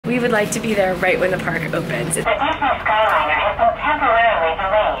We would like to be there right when the park opens. The Disney Skyliner has been temporarily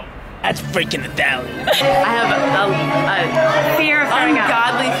delayed. That's freaking Italian. I have a Fear of throwing up.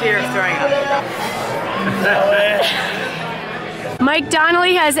 ungodly fear of throwing up. Mike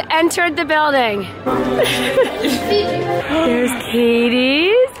Donnelly has entered the building. There's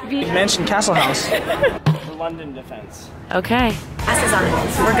Katie's. You mentioned Castle House. The London defense. Okay. Pass is on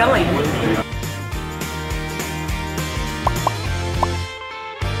it, so we're going.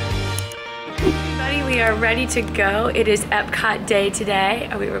 Everybody, we are ready to go. It is Epcot day today.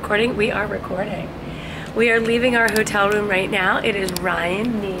 Are we recording? We are recording. We are leaving our hotel room right now. It is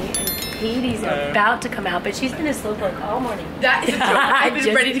Ryan, me, and Katie's about to come out, but she's been a slowpoke all morning. That is a joke. I've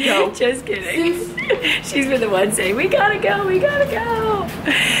been ready to go. Just kidding. She's been the one saying, we gotta go, we gotta go.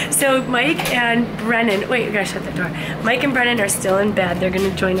 So Mike and Brennan, wait, we gotta shut the door. Mike and Brennan are still in bed. They're gonna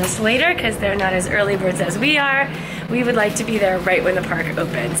join us later because they're not as early birds as we are. We would like to be there right when the park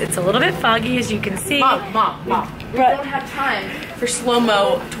opens. It's a little bit foggy, as you can see. Mom. We don't have time for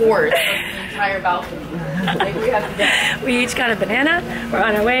slow-mo tours of the entire balcony. Like we have to go. We each got a banana. We're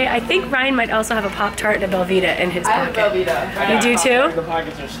on our way. I think Ryan might also have a Pop-Tart and a Belvita in his pocket. I have a Belvita. You do too? The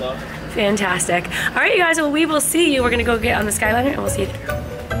pockets are stuffed. Fantastic. All right, you guys, well, we will see you. We're gonna go get on the Skyliner and we'll see you there.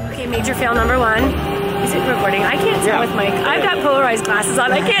 Okay, major fail number one. Is it recording? I can't tell with Mike. I've got polarized glasses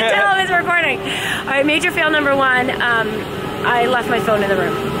on. I can't tell if it's recording. All right, major fail number one. I left my phone in the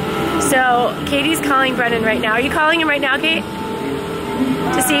room. So Katie's calling Brennan right now. Are you calling him right now, Kate?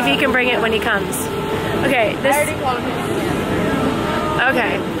 To see if he can bring it when he comes. Okay. I already called him.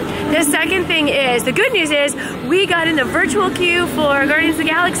 Okay. The second thing is, the good news is, we got in the virtual queue for Guardians of the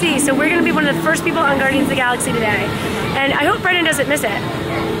Galaxy, so we're gonna be one of the first people on Guardians of the Galaxy today. And I hope Brennan doesn't miss it.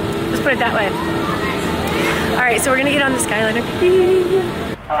 Let's put it that way. All right, so we're gonna get on the Skyliner. The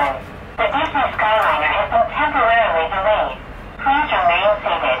Disney Skyliner has been temporarily delayed. Please remain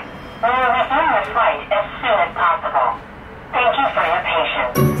seated. We will resume the flight as soon as possible. Thank you for your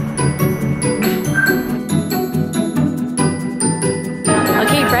patience.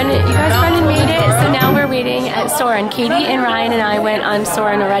 Okay, Brennan, you guys, Brennan made it, so now we're waiting at Soarin'. Katie and Ryan and I went on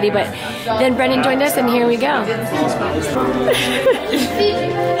Soarin' already, but then Brennan joined us, and here we go.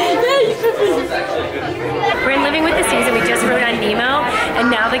 We're in Living with the Seas, and we just rode on Nemo,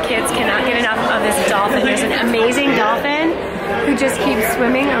 and now the kids cannot get enough of this dolphin. There's an amazing dolphin who just keeps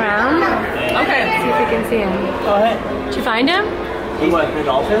swimming around. Okay. Let's see if we can see him. Go ahead. Did you find him? What, the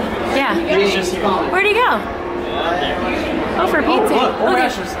dolphin? Yeah. He's just here. Where'd he go? Oh, for Pete's sake. Look, Okay.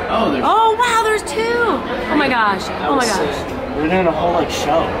 there's... Oh, wow, there's two. Oh my gosh. Oh my gosh. They're doing a whole, like,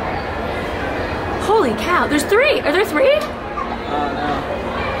 show. Holy cow. There's three. Are there three? No.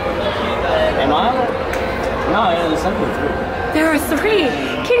 Am I? No, yeah, there's definitely three. There are three.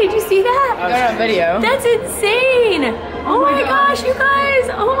 Kitty, did you see that? I got a video. That's insane. Oh my gosh, you guys.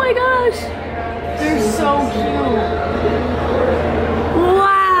 Oh my gosh. They're so cute.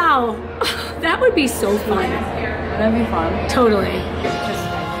 Wow. That would be so fun. That'd be fun. Totally.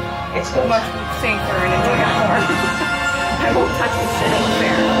 It's much safer and enjoy it more. I won't touch this shit over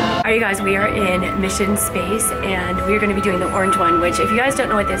there. All right, you guys, we are in Mission Space, and we're going to be doing the orange one, which, if you guys don't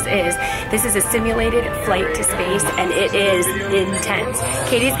know what this is a simulated flight to space, and it is intense.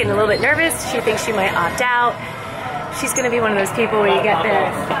 Katie's getting a little bit nervous. She thinks she might opt out. She's going to be one of those people where you get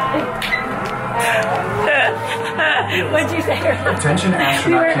this. What'd you say? Attention astronaut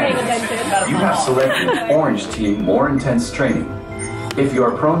We weren't paying candidates. attention. You have selected Orange Team More Intense Training. If you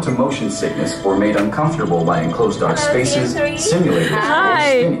are prone to motion sickness or made uncomfortable by enclosed dark spaces, simulators, or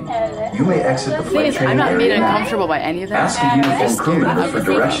spinning, you may exit the flight I'm training not made area now. uncomfortable by any of that. Ask a uniformed crew member for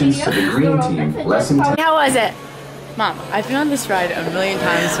directions to the green team, less intense. How was it? Mom, I've been on this ride a million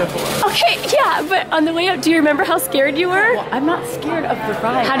times before. Okay, yeah, but on the way up, do you remember how scared you were? Well, I'm not scared of the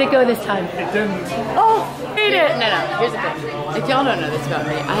ride. How'd it go this time? It didn't. Oh, hate it. No, here's the thing. If y'all don't know this about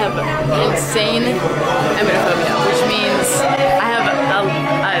me, I have insane emetophobia, which means I have a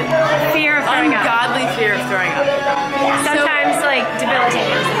Fear of throwing up. ungodly fear of throwing up. Sometimes, like,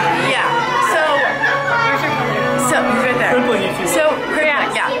 debilitating. Yeah. So he's right there. Crippling if you will. Yeah.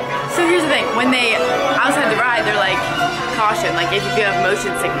 So here's the thing. When they outside the ride, they're like, caution, like if you have motion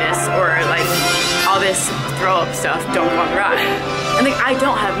sickness or like all this throw up stuff, don't go on the ride. And like I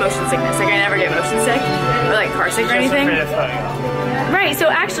don't have motion sickness. Like I never get motion sick or like car sick or anything. Right, so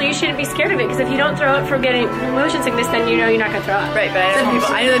actually you shouldn't be scared of it, because if you don't throw up from getting motion sickness, then you know you're not gonna throw up. Right, but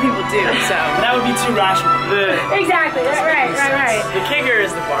I know that people do, so. That would be too rational. Exactly, that's right. The kicker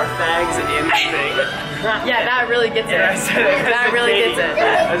is the barf bags at the end of the thing. Yeah, that really gets it. That really gets it.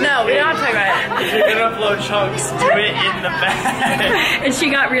 No, we don't have to talk about it. If you're gonna upload chunks, do it in the bag. And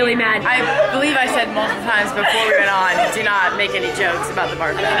she got really mad. I believe I said multiple times before we went on, do not make any jokes. jokes about the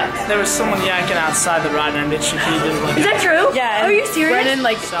bar fat. There was someone yanking outside the ride and he didn't like Is that true? Yeah. Are you serious? Brennan,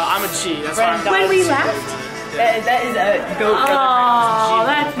 like, So I'm a G. That's why I'm When we left? that is a goat. Oh,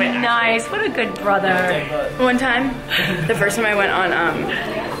 that's nice. What a good brother. One time, the first time I went on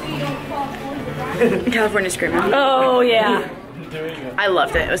California Screaming. Oh, yeah. I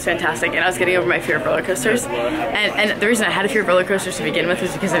loved it. It was fantastic, and I was getting over my fear of roller coasters. And the reason I had a fear of roller coasters to begin with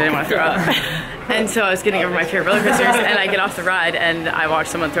was because I didn't want to throw up. And so I was getting over my fear of roller coasters, and I get off the ride, and I watch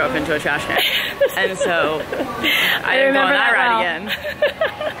someone throw up into a trash can. And so I didn't go on that ride again.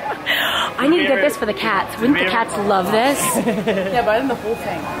 I need to get this for the cats. Wouldn't the cats love this? Yeah, buy them the whole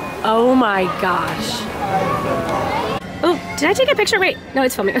thing. Oh my gosh. Oh, did I take a picture? Wait, no,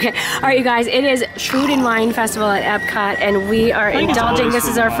 it's filming. Okay. All right, you guys, it is Food and Wine Festival at Epcot, and we are indulging. This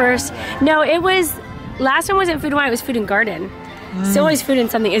is our first. No, it was, last time wasn't Food and Wine, it was Food and Garden. Still always food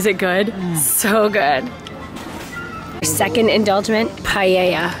and something. Is it good? So good. Second indulgement,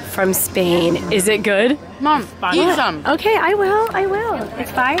 paella from Spain. Is it good? Mom, eat some. Okay, I will.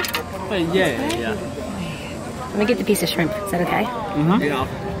 It's fine. Yeah. Let me get the piece of shrimp. Is that okay? Yeah.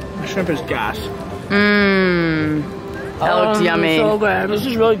 The shrimp is gas. That looked yummy. So good. This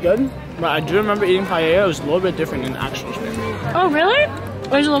is really good. But I do remember eating paella. It was a little bit different than actual shrimp. Oh, really? It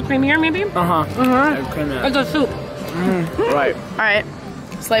was a little creamier, maybe? It's a soup. Right. All right,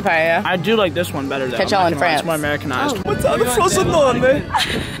 slay paella. I do like this one better though. Catch y'all in France. It's more Americanized. What's on the frozen lawn, man?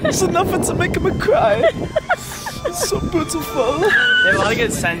 It's enough to make him cry. It's so beautiful. They have a lot of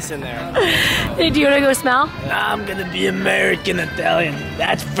good sense in there. Hey, do you want to go smell? I'm gonna be American Italian.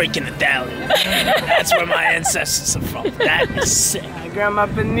 That's freaking Italian. That's where my ancestors are from. That is sick. Grandma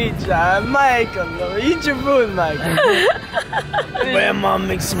Panicha, Michael, eat your food, Michael. Grandma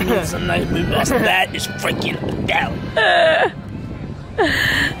makes some meals and nice meatballs. That is freaking Italian.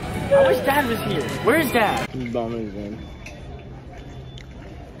 I wish Dad was here. Where's Dad? He's bumming, man.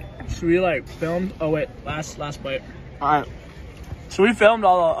 So we like filmed. Oh wait, last bite. All right. So we filmed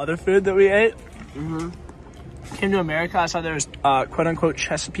all the other food that we ate. Came to America. I saw there was quote unquote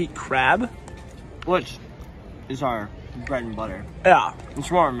Chesapeake crab, which is our bread and butter. Yeah.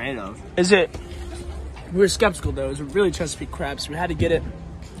 It's what we're made of. Is it? We were skeptical though. It was a really Chesapeake crab, so we had to get it.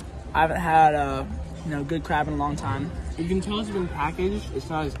 I haven't had good crab in a long time. You can tell it's been packaged. It's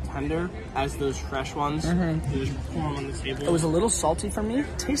not as tender as those fresh ones. You just pour them on the table. It was a little salty for me.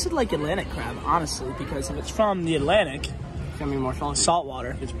 It tasted like Atlantic crab, honestly, because if it's from the Atlantic, It's gonna be more salty.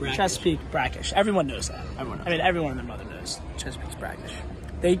 saltwater. It's brackish. Chesapeake brackish. Everyone knows that. Everyone knows. I mean, everyone and their mother knows Chesapeake's brackish.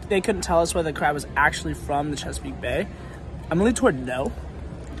 They couldn't tell us whether the crab was actually from the Chesapeake Bay. I'm leaning toward no.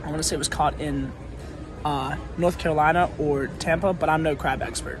 I want to say it was caught in North Carolina or Tampa, but I'm no crab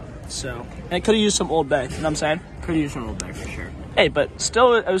expert. So, and it could have used some Old Bay. You know what I'm saying? Could use some Old Bay for sure. Hey, but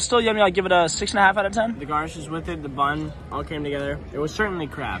still, it was still yummy. I'd give it a 6.5 out of 10. The garnishes with it, the bun, all came together. It was certainly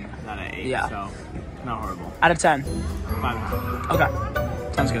crab that I ate. Yeah. So, not horrible. Out of 10. 5.5. Okay.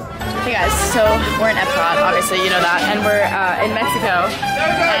 Sounds good. Hey guys, so we're in Epcot, obviously you know that, and we're in Mexico,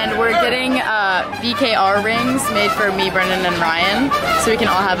 and we're getting BKR rings made for me, Brennan, and Ryan, so we can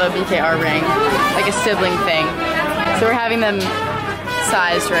all have a BKR ring, like a sibling thing. So we're having them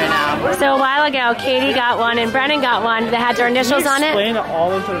sized right now. So a while ago, Katie got one and Brennan got one that had their initials on it. Explain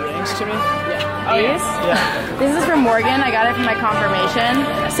all of the rings to me. These? Yeah. This is from Morgan. I got it for my confirmation.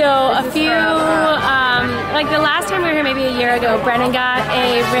 So a few, like the last time we were here, maybe a year ago, Brennan got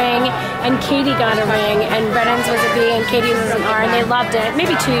a ring and Katie got a ring, and Brennan's was a B and Katie's was an R, and they loved it.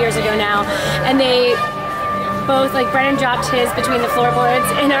 Maybe 2 years ago now, and they both, like Brennan dropped his between the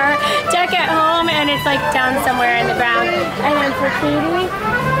floorboards in our deck at home, and it's like down somewhere in the ground. And then for Katie,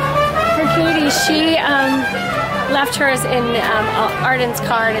 she left hers in Arden's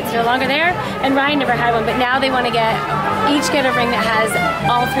car, and it's no longer there, and Ryan never had one, but now they want to each get a ring that has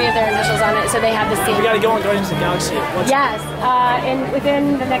all three of their initials on it, so they have the same. We gotta go on Guardians of the Galaxy. Yes,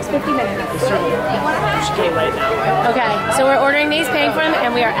 within the next 50 minutes. Okay, right now. Okay, so we're ordering these, paying for them,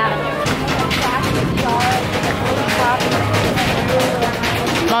 and we are out.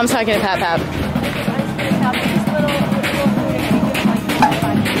 Mom's talking to Pap Pap.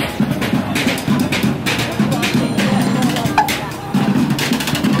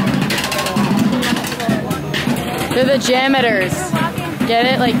 They're the janitors. Get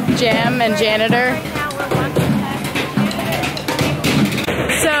it? Like jam and janitor.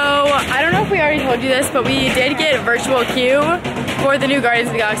 So, I don't know if we already told you this, but we did get virtual queue for the new Guardians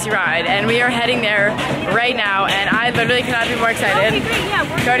of the Galaxy ride, and we are heading there right now, and I literally cannot be more excited.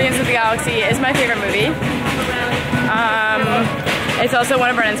 Guardians of the Galaxy is my favorite movie. It's also one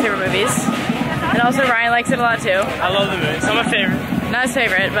of Brennan's favorite movies. And also Ryan likes it a lot too. I love the movie. It's my favorite. Not his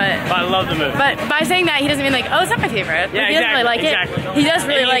favorite, but I love the movie. But by saying that, he doesn't mean like, oh, it's not my favorite. Yeah, he doesn't really like it. He does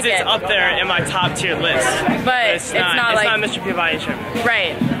really like it. It's up there in my top tier list. But it's not like Mr. Peabody trip.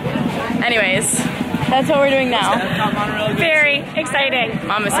 Right. Anyways, that's what we're doing now. Very exciting.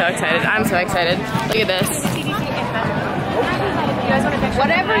 Mom is so excited. I'm so excited. Look at this.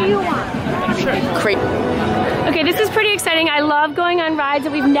 Whatever you want. Great. Okay, this is pretty exciting. I love going on rides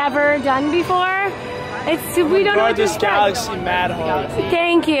that we've never done before. We don't know what to this expect. galaxy mad hard.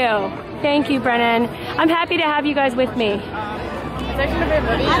 Thank you, Brennan. I'm happy to have you guys with me.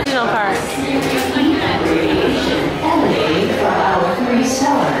 Original part. For our 3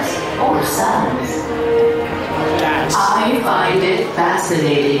 stars or sons. I find it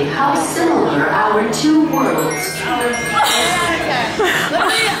fascinating how similar our 2 worlds are.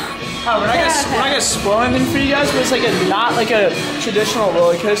 We're not gonna spoil anything for you guys, but it's like not like a traditional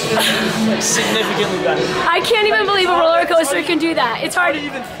roller coaster. It's like significantly better. I can't even believe a roller coaster can do that. It's hard to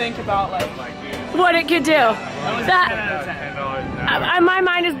even think about like what it could do. My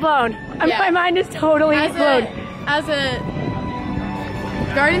mind is blown. Yeah. My mind is totally blown. As a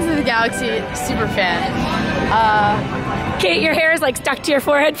Guardians of the Galaxy super fan, Kate, your hair is like stuck to your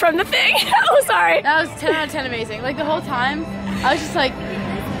forehead from the thing. Oh, sorry. that was 10 out of 10 amazing. Like the whole time, I was just like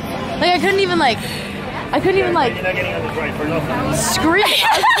I couldn't even like scream. I was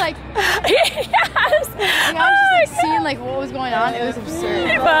just like, Yes. I was just like seeing like what was going on. It was absurd.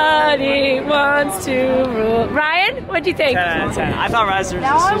 Everybody wants to rule. Ryan, what do you think? 10 out of 10. I thought Rise of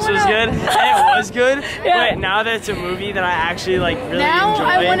Resistance was good, and it was good. Yeah. But now that it's a movie that I actually like really Now enjoy.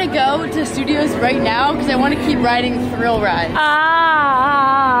 I want to go to studios right now because I want to keep riding thrill rides.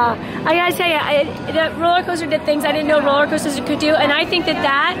 I gotta tell you, the roller coaster did things I didn't know roller coasters could do, and I think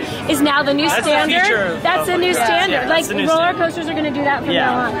that is now the new standard. That's the new standard. Like roller coasters are gonna do that from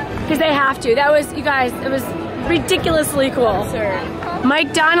now on because they have to. That was, you guys, it was ridiculously cool.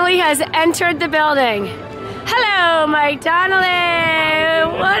 Mike Donnelly has entered the building. Hello, Mike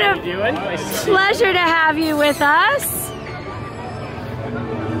Donnelly. What a pleasure to have you with us.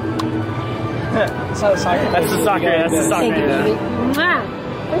 That's the soccer. That's the soccer. Thank you, baby. Mwah.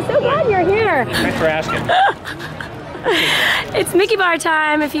 I'm so glad you're here. Thanks for asking. It's Mickey Bar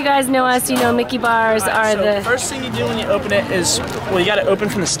time. If you guys know us, you know Mickey Bars are So the... first thing you do when you open it is, well, you gotta open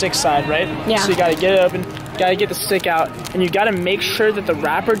from the stick side, right? Yeah. So you gotta get it open, gotta get the stick out, and you gotta make sure that the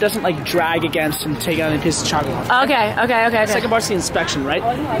wrapper doesn't like drag against and take out any piece of chocolate. Okay. Second part's the inspection,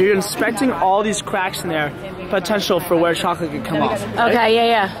 right? You're inspecting all these cracks in there, potential for where chocolate could come off. Right? Okay,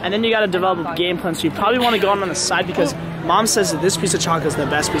 yeah. And then you gotta develop a game plan, so you probably wanna go on the side because Mom says that this piece of chocolate is the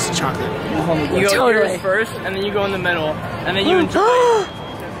best piece of chocolate. You go Totally. yours first, and then you go in the middle, and then you enjoy.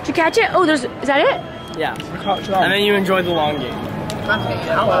 Did you catch it? Oh, is that it? Yeah. And then you enjoy the long game.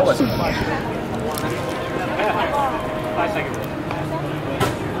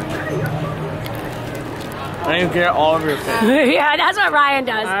 And you get all over your face. Yeah, that's what Ryan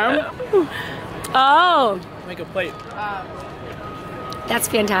does. Oh, Make a plate. that's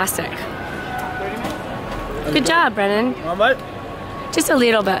fantastic. Good job, Brennan. How much? Just a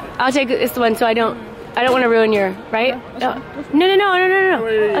little bit. I'll take this one so I don't want to ruin your, right? No.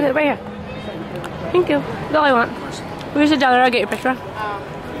 Okay, right here. Thank you. That's all I want. Where's the dollar? I'll get your picture.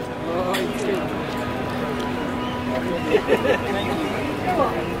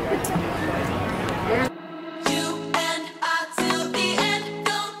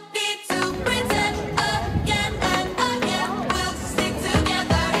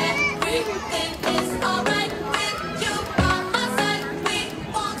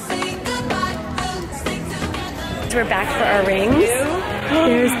 We're back for our rings.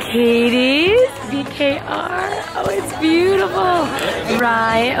 There's Katie's BKR. Oh, it's beautiful.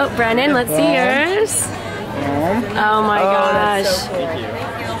 Right. Oh, Brennan, let's see yours. Oh my gosh.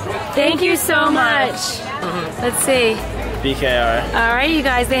 Thank you so much. Let's see. BKR. All right, you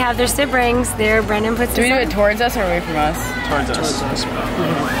guys, they have their siblings. There, Brennan puts Do we do this it towards us or away from us? Towards us.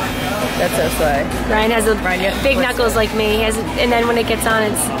 That's so slay. Ryan has a big knuckles like me. He has, and then when it gets on,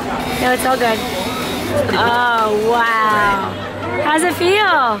 it's all good. Oh, wow. How's it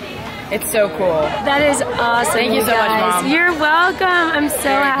feel? It's so cool. That is awesome. Thank you so much, guys. Mom. You're welcome. I'm so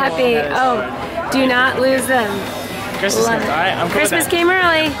happy. Oh, do not lose them. Christmas, Love it. alright? I'm cool with Christmas that. came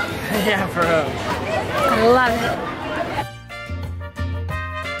early. Yeah, for real. I love it.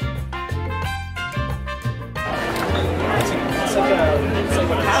 It's like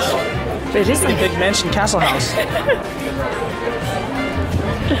a castle. It is A big mansion castle house.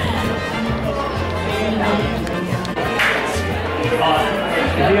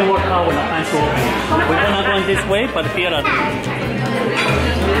 If you work out with the time to open. We're not going this way, but here are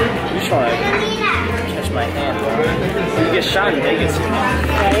You try. Catch my hand. You get shot in Vegas.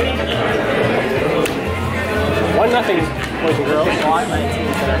 1-0, boys and girls.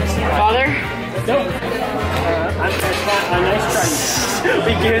 Father? Nope. A nice try.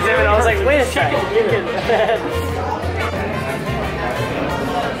 We gives him, and I was like, wait a second.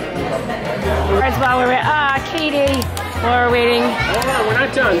 Friends, while we're Katie, while we're waiting. Hold on, we're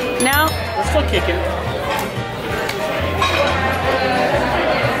not done. No? We're still kicking.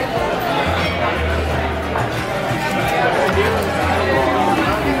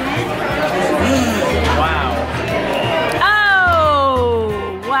 Wow. Oh!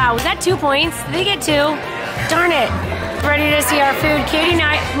 Wow, was that 2 points? Did they get 2? Darn it. Ready to see our food. Katie and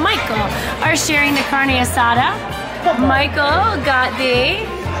Michael are sharing the carne asada. Michael got the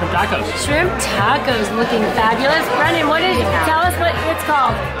shrimp tacos, looking fabulous. Brennan, tell us what it's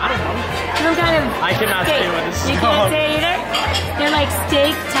called. I don't know. Some kind of I cannot steak. say what this is You called. can't say either? They're like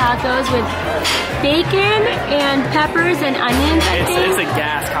steak tacos with bacon and peppers and onions, I think. It's a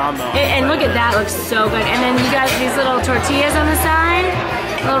gas combo. And look at that, looks so good. And then you got these little tortillas on the side,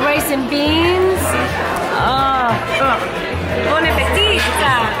 little rice and beans. Oh, bon appetit.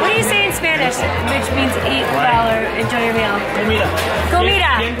 What do you say in Spanish? Which means eat well or enjoy your meal. Comida.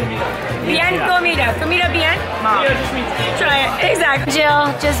 Comida. Bien comida. Comida bien? Mom. Just means try it. Exactly.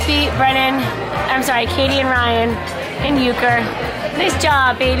 Jill just beat Brennan. I'm sorry, Katie and Ryan and Euchre. Nice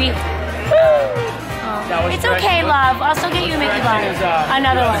job, baby. Woo! It's okay, love. I'll still get you a Mickey bar.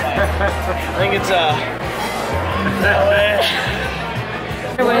 Another one. I think it's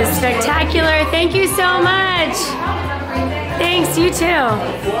It was spectacular. Thank you so much. Thanks, you too.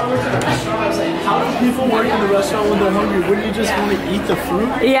 How do people work in the restaurant when they're hungry? Wouldn't you just want to eat the food?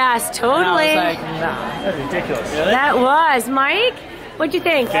 Yes, totally. And I was like, nah, that's ridiculous. Really? That was. Mike, what'd you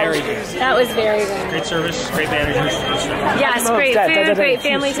think? Very good. That was very good. Great service, great managers. Yes, great food, great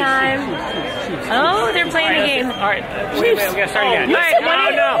family time. Oh, they're playing the game. All right, wait, we gotta start again. All right, what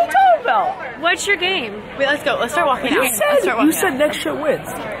are you talking about? What's your game? Wait, let's go. Let's start walking out. You said next shit wins.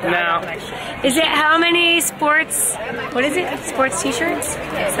 now. Is it how many sports, what is it? Sports t-shirts?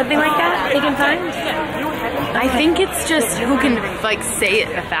 Something like that they can find? I think it's just who can like say it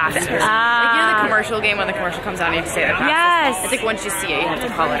the fastest. Like, you know the commercial game when the commercial comes on, you have to say it the fastest. Yes. It's like once you see it, you have to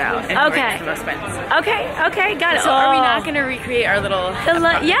call it out. And Okay. the most wins. Okay, got it. So are we not going to recreate our little?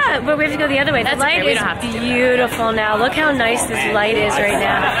 Yeah, but we have to go the other way. The That's light okay, we is don't have to do that. beautiful now. Look how nice this light is right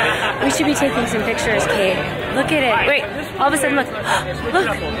now. We should be taking some pictures, Kate. Look at it. Wait, all of a sudden, look.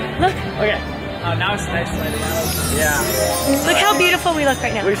 Look. Okay. Now it's nice lighting out. Yeah. Look how beautiful we look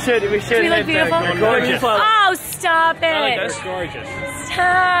right now. We should. Do we look beautiful? Gorgeous. Oh, stop it. That's gorgeous.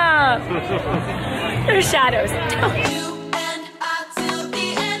 Stop. There's shadows.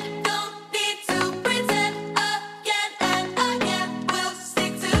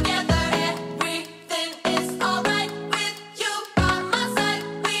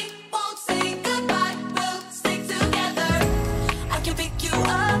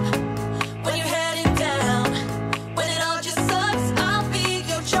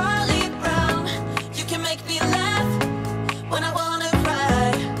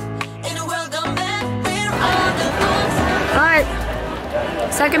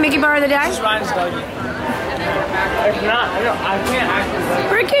 Second Mickey bar of the day. This is Ryan's doggy. If not, I can't actually.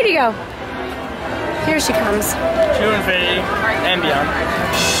 Where'd Katie go? Here she comes. To infinity and beyond.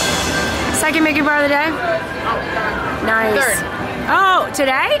 Second Mickey bar of the day. Nice. Third. Oh,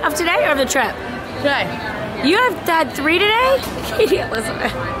 today? Of today or of the trip? Today. You have had 3 today? Katie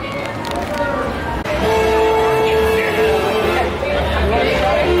Elizabeth.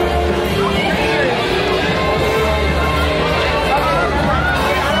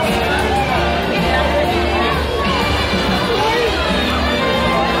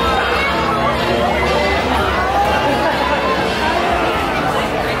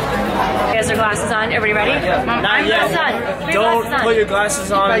 Glasses on. Everybody ready? Not yet. Don't put your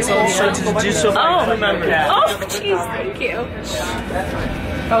glasses on until you show to the juice of my crew member. Oh, jeez, thank you.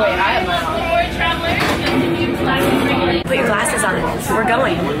 Oh wait, I have mine. Put your glasses on. We're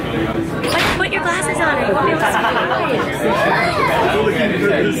going. Put your glasses on.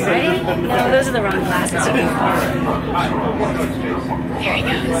 Ready? No, those are the wrong glasses. There he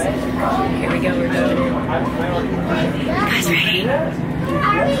goes. Here we go. We're going. You guys ready?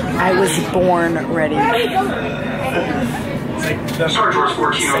 I was born ready. Star Wars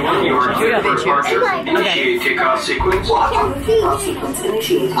 1401, you are clear for departure. Initiate kickoff sequence. What? Kickoff sequence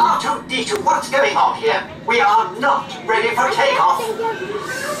initiated. R2-D2, what's going on here? We are not ready for takeoff.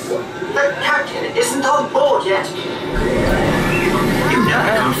 The captain isn't on board yet. You know I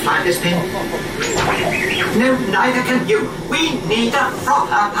can't fly this thing. No, neither can you. We need a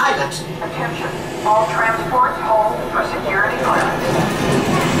proper pilot. All transports hold for security clearance.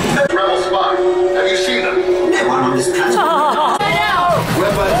 Rebel spy. Have you seen them? No one on this transport.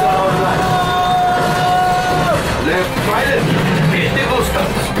 Weapons are online. Left pilot. Hit the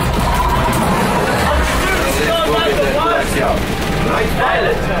boosters. Right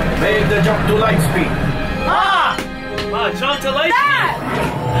pilot. Make the jump to light speed. Ah! Wow, jump to light speed.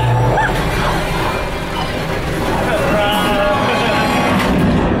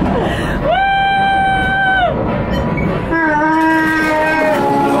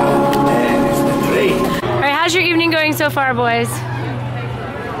 Alright, how's your evening going so far, boys?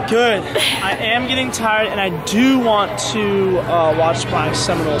 Good. I am getting tired, and I do want to watch my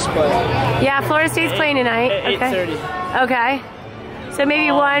Seminoles play. Yeah, Florida State's playing tonight. At 8:30. Okay. So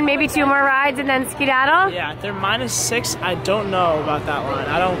maybe one, maybe two more rides, and then skedaddle? Yeah, they're -6. I don't know about that line.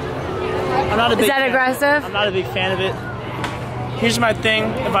 I'm not a big Is that fan. aggressive? I'm not a big fan of it. Here's my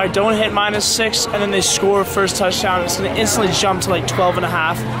thing. If I don't hit -6 and then they score first touchdown, it's gonna instantly jump to like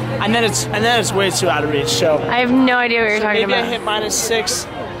 12.5. And then it's way too out of reach. So I have no idea what you're talking maybe about. I hit -6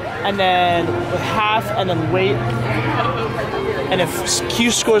 and then with half and then wait. And if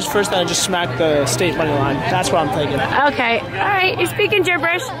Q scores first, then I just smack the state money line. That's what I'm thinking. Okay, alright, he's speaking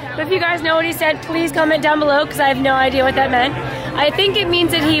gibberish. But if you guys know what he said, please comment down below because I have no idea what that meant. I think it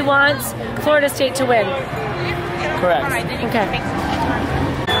means that he wants Florida State to win. Correct. Okay.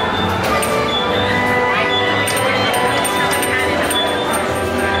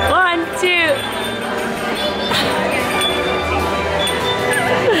 One, two.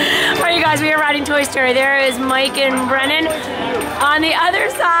 Alright, you guys, we are riding Toy Story. There is Mike and Brennan. On the other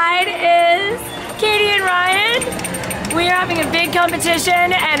side is Katie and Ryan. We are having a big competition,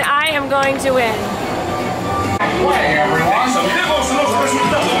 and I am going to win. Hey everyone, some nibbles and those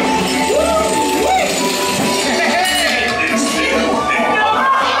resultados.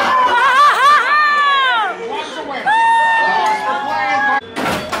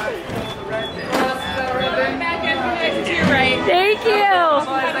 Thank you.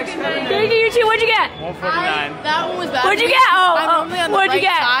 Thank you, you two. What'd you get? 149. That one was bad. What'd you get? I'm normally on the What'd you right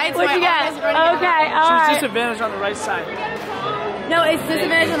get? side, so What'd you my get? arm is running Okay, around. all She's right. disadvantaged on the right side. No, it's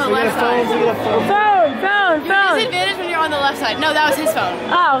disadvantage on the left side. Phone. You're disadvantage when you're on the left side. No, that was his phone.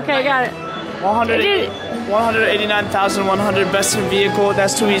 Oh, okay, got it. 189,100 best in vehicle.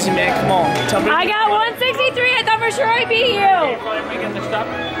 That's too easy, man. Come on. I got 163. I thought for sure I beat you.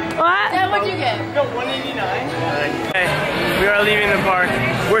 What? Dad, what'd you get? Go 189. Okay, we are leaving the park.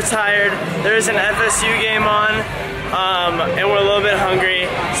 We're tired. There's an FSU game on, and we're a little bit hungry.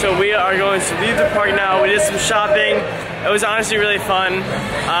 So we are going to leave the park now. We did some shopping. It was honestly really fun.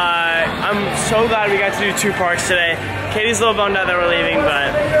 I'm so glad we got to do 2 parks today. Katie's a little bummed out that we're leaving,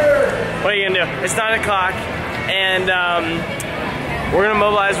 but what are you gonna do? It's 9 o'clock, and we're gonna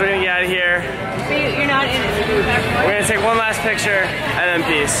mobilize. We're gonna get out of here. You're not in it. We're gonna take one last picture, and then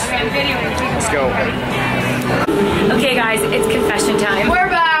peace. Let's go. Okay, guys, it's confession time. We're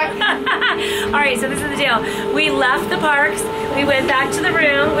back. All right, so this is the deal. We left the parks. We went back to the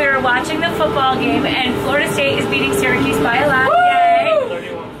room. We were watching the football game, and Florida State is beating Syracuse by a lot. Yay!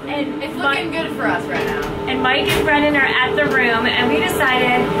 And It's looking good for us right now. And Mike and Brennan are at the room, and we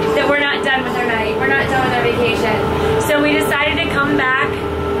decided that we're not done with our night. We're not done with our vacation. So we decided to come back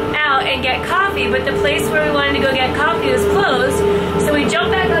out and get coffee, but the place where we wanted to go get coffee was closed. So we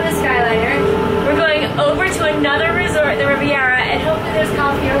jumped back on the Skyliner. We're going over to another resort, the Riviera, and hopefully there's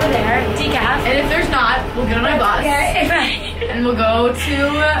coffee over there, decaf. And if there's not, we'll get on a bus. Okay, right. And we'll go to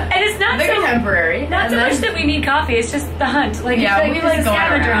And it's not the so Contemporary. Not so much that we need coffee, it's just the hunt. Like, Yeah, it's we like just a going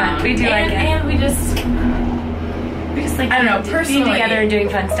scavenger around. hunt. We do like it. And we just like, I don't know, being personally, together and doing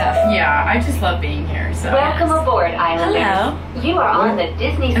fun stuff. Yeah, I just love being here. So Welcome aboard, Islanders. Hello. You are on the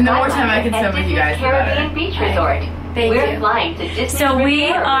Disney And the more time I Skyliner can spend at with you Disney's guys, the better. Caribbean Beach Resort. Thank We're you. flying to Disney So we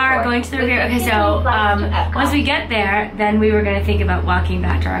Riviera are Resort going to the with Riviera. Okay, continuing so flights to Epcot. once we get there, then we were going to think about walking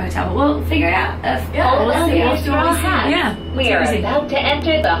back to our hotel. But we'll figure it out. All we'll see. LDS straw hats. Yeah. We are about to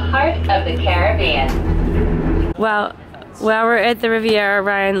enter the heart of the Caribbean. Well, while we're at the Riviera,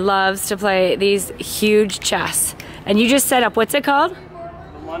 Ryan loves to play these huge chess. And you just set up, what's it called?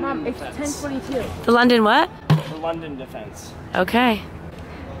 Mom, it's 10:22. The London what? The London defense. Okay.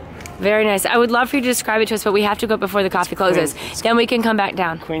 Very nice. I would love for you to describe it to us, but we have to go before the coffee closes. Then we can come back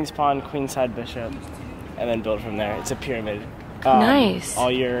down. Queen's pawn, queenside bishop, and then build from there. It's a pyramid. Nice. All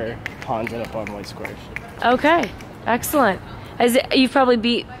your pawns end up on white squares. Okay. Excellent. You've probably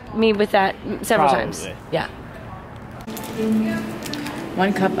beat me with that several times. Yeah.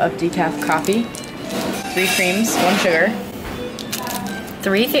 1 cup of decaf coffee, 3 creams, 1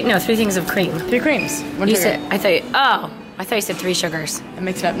 3 things of cream. 3 creams, 1 You sugar. said, I I thought you said 3 sugars. I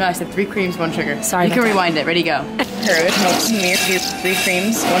mixed it up. No, I said 3 creams, 1 sugar. Sorry. You can rewind it. Ready, go. Heard, milk, 3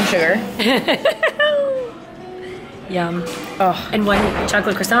 creams, 1 sugar. Yum. Oh. And 1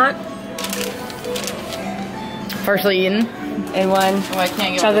 chocolate croissant. Partially eaten. And 1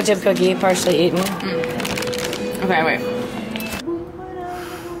 chocolate chip cookie, partially eaten. Okay, wait.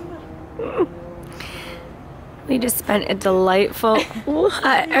 We just spent a delightful... What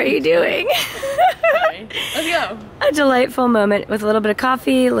are you doing? Let's go. A delightful moment with a little bit of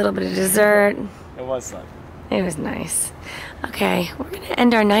coffee, a little bit of dessert. It was fun. It was nice. Okay, we're going to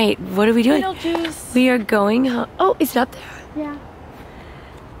end our night. What are we doing? Beetlejuice. We are going home. Oh, is it up there? Yeah.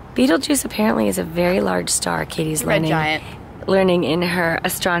 Beetlejuice apparently is a very large star. Katie's Red giant. learning in her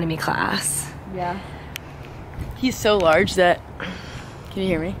astronomy class. Yeah. He's so large that... Can you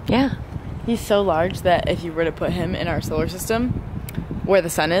hear me? Yeah. He's so large that if you were to put him in our solar system, where the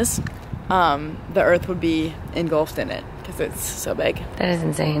sun is, the Earth would be engulfed in it because it's so big. That is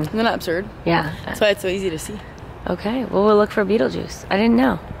insane. Isn't that absurd? Yeah. That's why it's so easy to see. Okay, well, we'll look for Beetlejuice. I didn't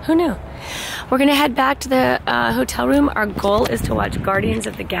know. Who knew? We're going to head back to the hotel room. Our goal is to watch Guardians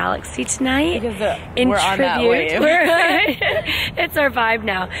of the Galaxy tonight. Because we're on that wave. It's our vibe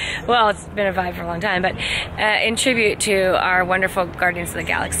now. Well, it's been a vibe for a long time, but in tribute to our wonderful Guardians of the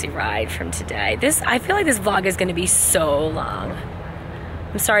Galaxy ride from today. I feel like this vlog is going to be so long.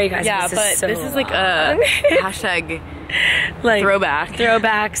 I'm sorry, you guys. Yeah, this is like a hashtag like throwback.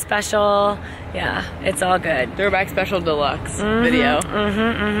 Throwback special. Yeah, it's all good. Throwback special deluxe video. All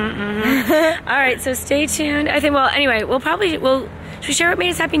right, so stay tuned. I think, well, anyway, should we share what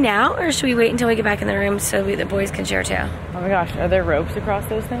made us happy now, or should we wait until we get back in the room so the boys can share too? Oh my gosh, are there ropes across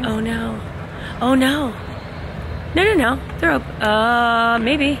those things? Oh no. Oh no. No. The rope.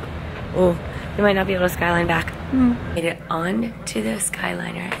 Maybe. Oh, we might not be able to skyline back. Made it on to the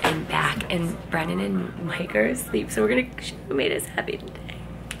Skyliner and back, and Brennan and Mike are asleep, so we're gonna show what made us happy today.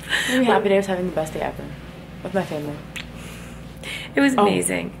 I'm happy today. I was having the best day ever with my family. It was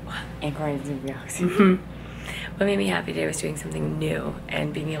amazing. And Guardians of the Galaxy. What made me happy today was doing something new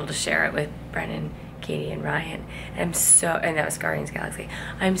and being able to share it with Brennan, Katie, and Ryan. And that was Guardians of the Galaxy.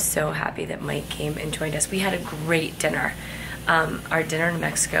 I'm so happy that Mike came and joined us. We had a great dinner. Our dinner in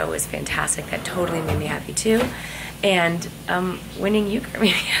Mexico was fantastic. That totally made me happy too. And winning euchre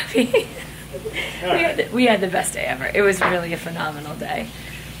made me happy. we had the best day ever. It was really a phenomenal day.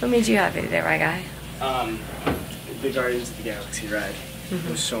 What made you happy today, right, guy? The Guardians of the Galaxy ride. It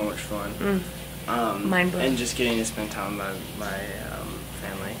was so much fun. Mind-blowing. And just getting to spend time with my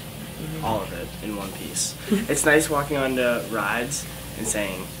family. All of it in one piece. It's nice walking onto rides and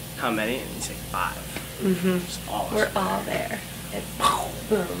saying, how many? And you say 5. We're all there.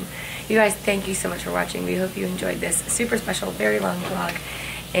 Boom. You guys, thank you so much for watching. We hope you enjoyed this super special, very long vlog.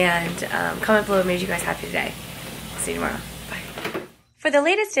 And comment below what made you guys happy today. See you tomorrow. Bye. For the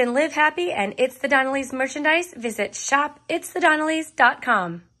latest in Live Happy and It's the Donnellys merchandise, visit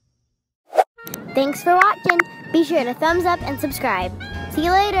shop.itsthedonnellys.com. Thanks for watching. Be sure to thumbs up and subscribe. See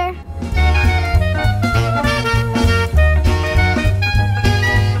you later.